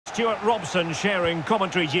Stuart Robson sharing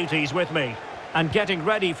commentary duties with me and getting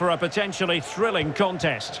ready for a potentially thrilling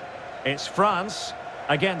contest. It's France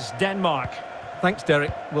against Denmark. Thanks,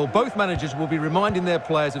 Derek. Well, both managers will be reminding their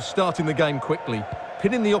players of starting the game quickly,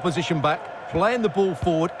 pinning the opposition back, playing the ball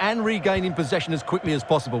forward and regaining possession as quickly as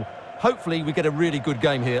possible. Hopefully we get a really good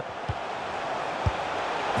game here.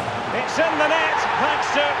 It's in the net thanks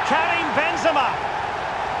to Karim Benzema.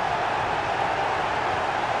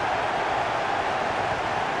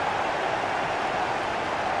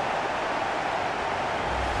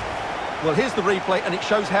 Well, here's the replay, and it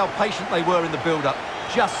shows how patient they were in the build-up.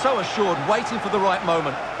 Just so assured, waiting for the right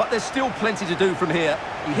moment. But there's still plenty to do from here.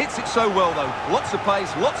 He hits it so well, though. Lots of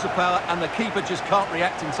pace, lots of power, and the keeper just can't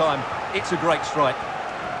react in time. It's a great strike.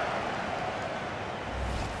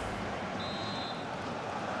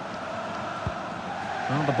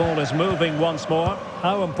 Well, the ball is moving once more.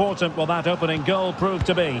 How important will that opening goal prove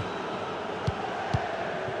to be?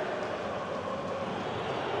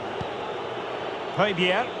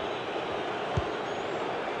 Højbjerg.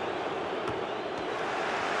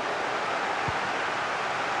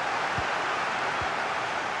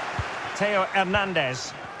 Theo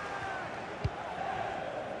Hernandez.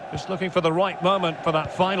 Just looking for the right moment for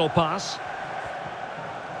that final pass.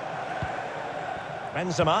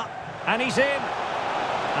 Benzema. And he's in.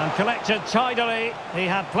 And collected tidily. He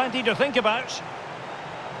had plenty to think about.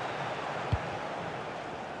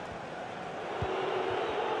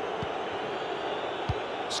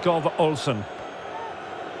 Skov Olsen.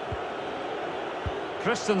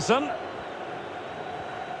 Christensen.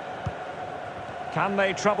 Can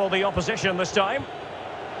they trouble the opposition this time?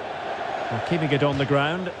 Well, keeping it on the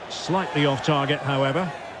ground. Slightly off target,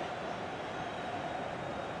 however.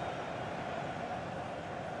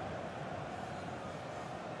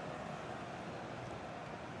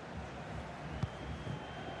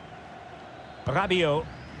 Rabiot.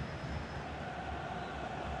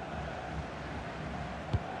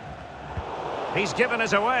 He's given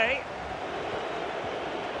us away.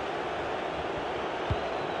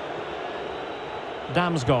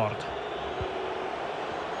 Damsgaard.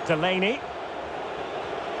 Delaney.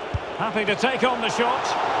 Happy to take on the shot.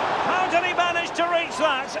 How did he manage to reach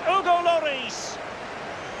that? Hugo Lloris.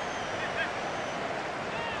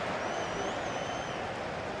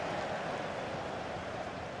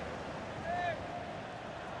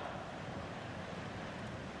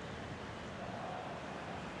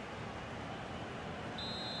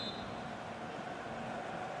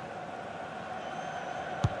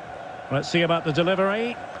 Let's see about the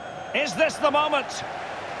delivery. Is this the moment?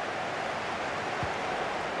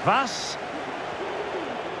 Vass.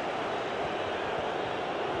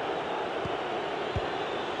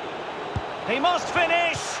 He must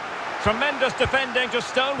finish. Tremendous defending to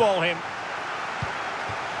stonewall him.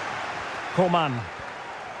 Coman.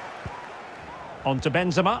 On to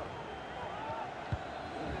Benzema.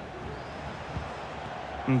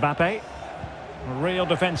 Mbappe. Real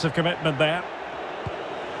defensive commitment there.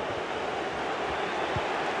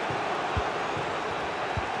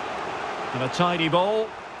 And a tidy ball.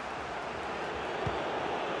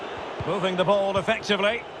 Moving the ball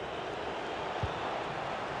effectively.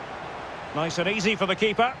 Nice and easy for the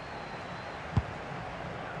keeper.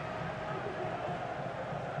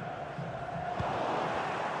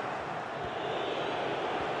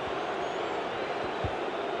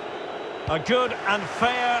 A good and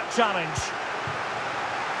fair challenge.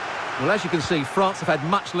 Well, as you can see, France have had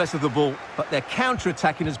much less of the ball, but their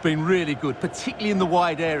counter-attacking has been really good, particularly in the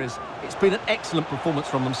wide areas. It's been an excellent performance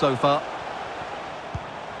from them so far.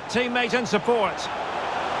 Teammate and support.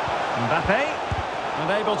 Mbappe,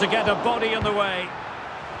 unable to get a body in the way.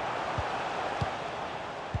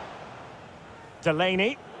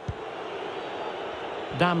 Delaney.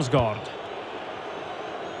 Damsgaard.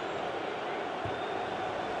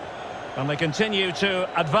 And they continue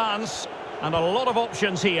to advance, and a lot of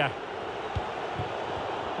options here.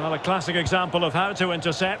 Well, a classic example of how to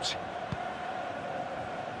intercept.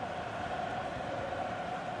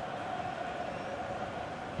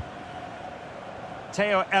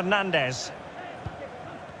 Theo Hernandez.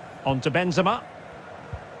 On to Benzema.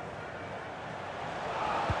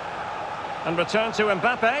 And return to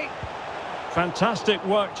Mbappe. Fantastic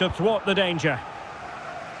work to thwart the danger.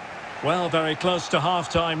 Well, very close to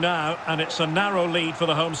half-time now, and it's a narrow lead for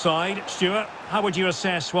the home side. Stuart, how would you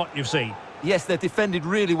assess what you've seen? Yes, they've defended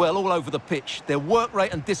really well all over the pitch. Their work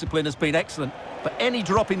rate and discipline has been excellent. But any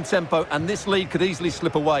drop in tempo, and this lead could easily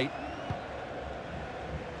slip away.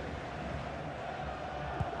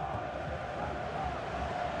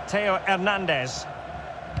 Theo Hernandez.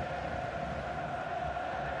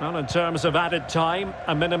 Well, in terms of added time,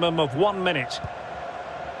 a minimum of 1 minute.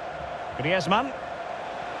 Griezmann.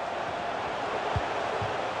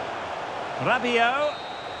 Rabiot.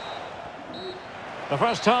 The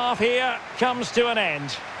first half here comes to an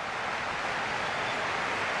end.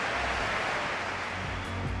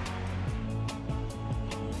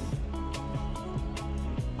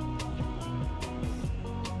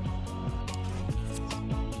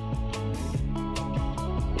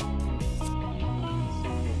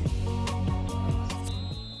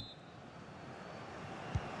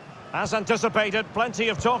 As anticipated, plenty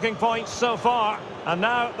of talking points so far. And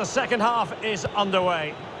now the second half is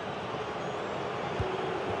underway.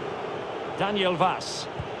 Daniel Vass.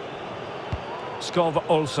 Skov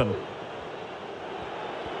Olsen.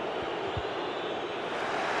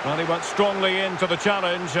 Well, he went strongly into the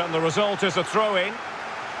challenge, and the result is a throw-in.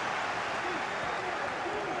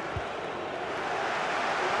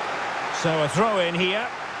 So a throw-in here.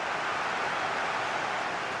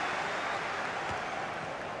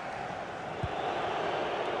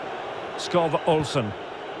 Skov Olsen.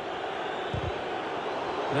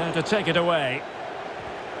 There to take it away.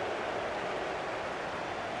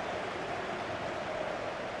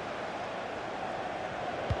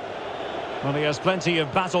 Well, he has plenty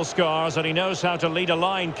of battle scars and he knows how to lead a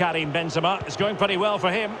line, Karim Benzema. It's going pretty well for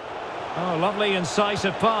him. Oh, lovely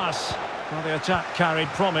incisive pass. Well, the attack carried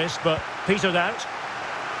promise, but petered out.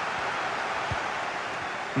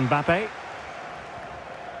 Mbappe.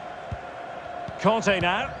 Conte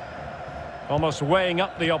now. Almost weighing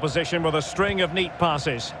up the opposition with a string of neat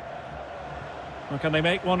passes. Or can they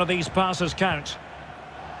make one of these passes count?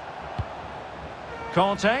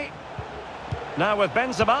 Conte. Now with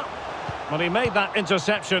Benzema. Well, he made that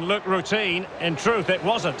interception look routine. In truth, it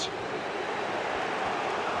wasn't.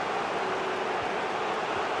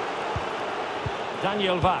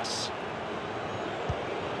 Daniel Vass.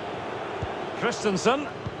 Christensen.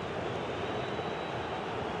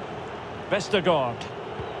 Vestergaard.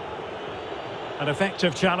 An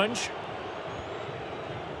effective challenge.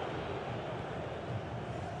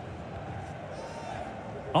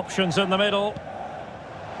 Options in the middle.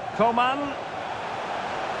 Coman.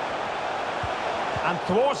 And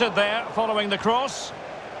thwarted there following the cross.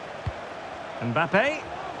 Mbappe.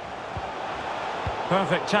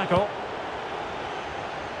 Perfect tackle.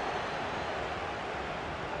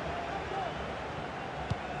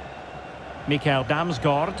 Mikael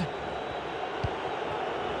Damsgaard.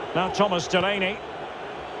 Now Thomas Delaney.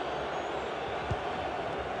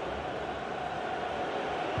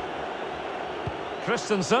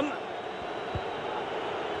 Christensen.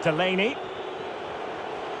 Delaney.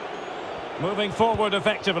 Moving forward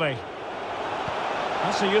effectively.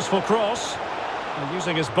 That's a useful cross. And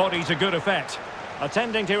using his body to good effect.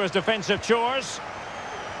 Attending to his defensive chores.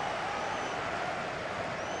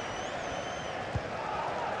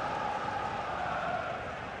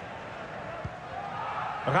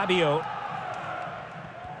 Rabiot.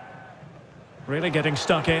 Really getting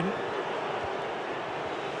stuck in.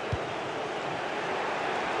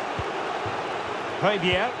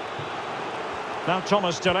 Rabiot. Now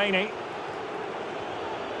Thomas Delaney.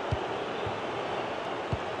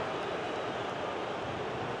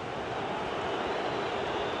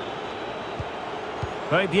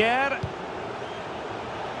 Rabiot.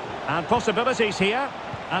 And possibilities here.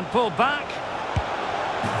 And pulled back.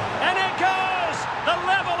 And it goes! The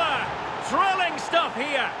leveller! Thrilling stuff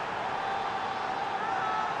here.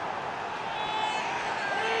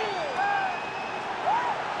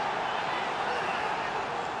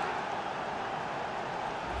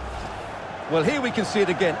 Well, here we can see it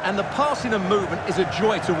again, and the passing and movement is a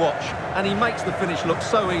joy to watch, and he makes the finish look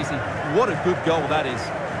so easy. What a good goal that is.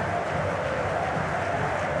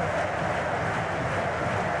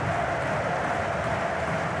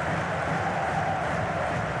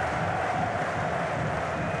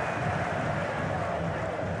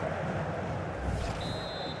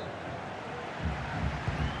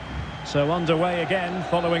 So underway again,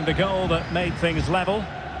 following the goal that made things level.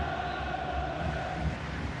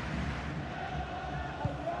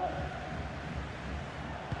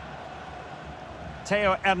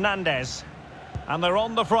 Theo Hernandez. And they're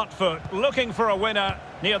on the front foot, looking for a winner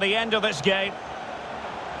near the end of this game.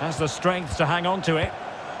 Has the strength to hang on to it.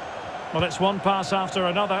 Well, it's one pass after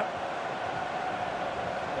another.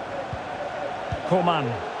 Coman.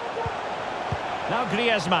 Now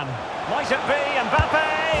Griezmann. Might it be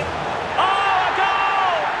Mbappe? Oh, a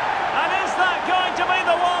goal! And is that going to be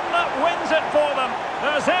the one that wins it for them?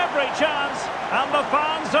 There's every chance, and the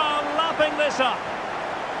fans are lapping this up.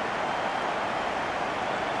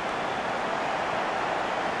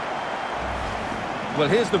 Well,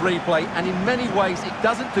 here's the replay, and in many ways it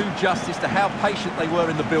doesn't do justice to how patient they were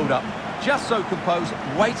in the build-up. just so composed,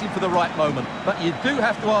 waiting for the right moment. But you do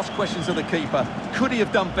have to ask questions of the keeper. Could he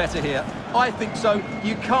have done better here? I think so.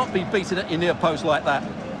 You can't be beaten at your near post like that.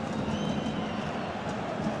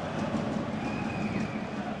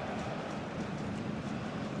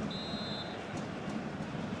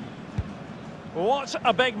 What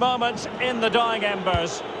a big moment in the dying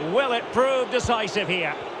embers. Will it prove decisive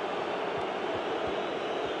here?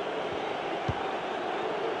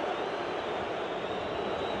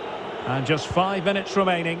 And just 5 minutes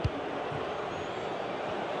remaining.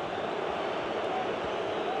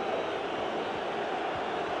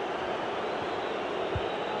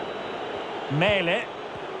 Mele.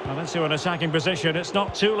 Well, into an attacking position. It's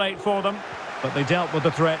not too late for them, but they dealt with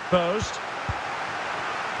the threat posed.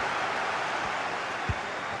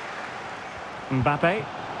 Mbappe.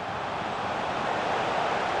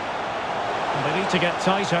 And they need to get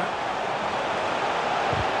tighter.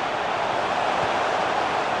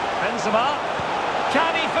 Benzema.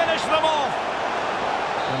 Can he finish them off?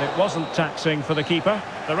 And it wasn't taxing for the keeper.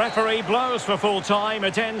 The referee blows for full time.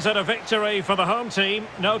 It ends at a victory for the home team.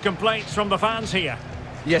 No complaints from the fans here.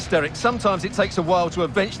 Yes, Derek, sometimes it takes a while to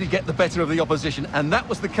eventually get the better of the opposition, and that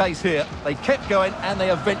was the case here. They kept going and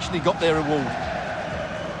they eventually got their reward.